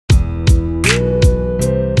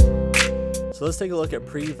So let's take a look at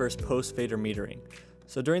pre versus post fader metering.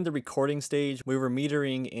 So during the recording stage, we were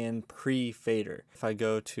metering in pre-fader. If I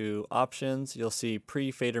go to options, you'll see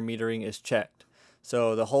pre-fader metering is checked.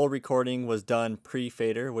 So the whole recording was done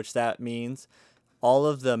pre-fader, which that means all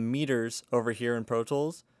of the meters over here in Pro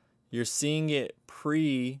Tools, you're seeing it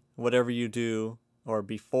pre whatever you do or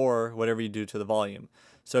before whatever you do to the volume.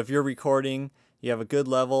 So if you're recording, you have a good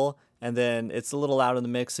level and then it's a little loud in the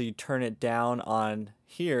mix, so you turn it down on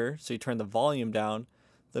here, so you turn the volume down,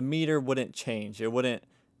 the meter wouldn't change. It wouldn't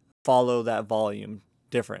follow that volume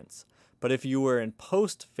difference. But if you were in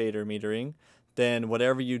post fader metering, then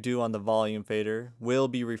whatever you do on the volume fader will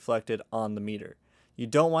be reflected on the meter. You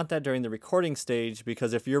don't want that during the recording stage,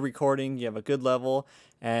 because if you're recording, you have a good level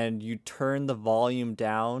and you turn the volume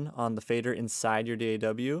down on the fader inside your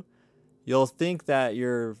DAW, you'll think that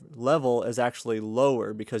your level is actually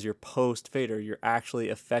lower because you're post fader. You're actually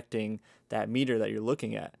affecting that meter that you're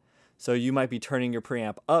looking at. So you might be turning your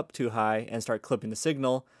preamp up too high and start clipping the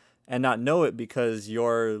signal and not know it because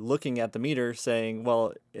you're looking at the meter saying,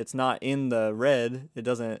 well, it's not in the red.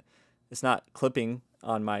 It's not clipping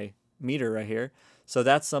on my meter right here. So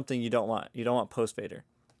that's something you don't want. You don't want post fader.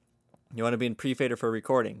 You want to be in pre fader for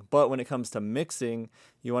recording. But when it comes to mixing,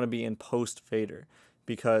 you want to be in post fader,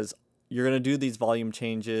 because you're going to do these volume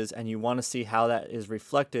changes and you want to see how that is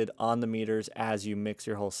reflected on the meters as you mix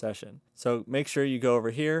your whole session. So make sure you go over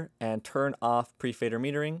here and turn off pre-fader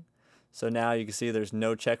metering. So now you can see there's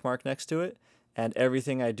no check mark next to it, and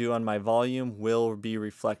everything I do on my volume will be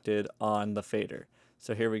reflected on the fader.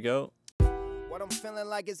 So here we go. What I'm feeling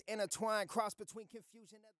like is intertwined, cross between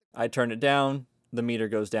confusion. I turn it down, the meter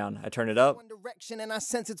goes down. I turn it up, one direction and I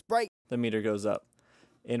sense it's bright, the meter goes up.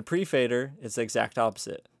 In pre-fader, it's the exact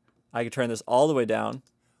opposite. I can turn this all the way down,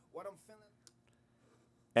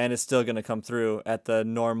 and it's still going to come through at the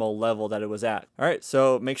normal level that it was at. All right,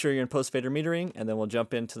 so make sure you're in post-fader metering, and then we'll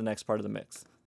jump into the next part of the mix.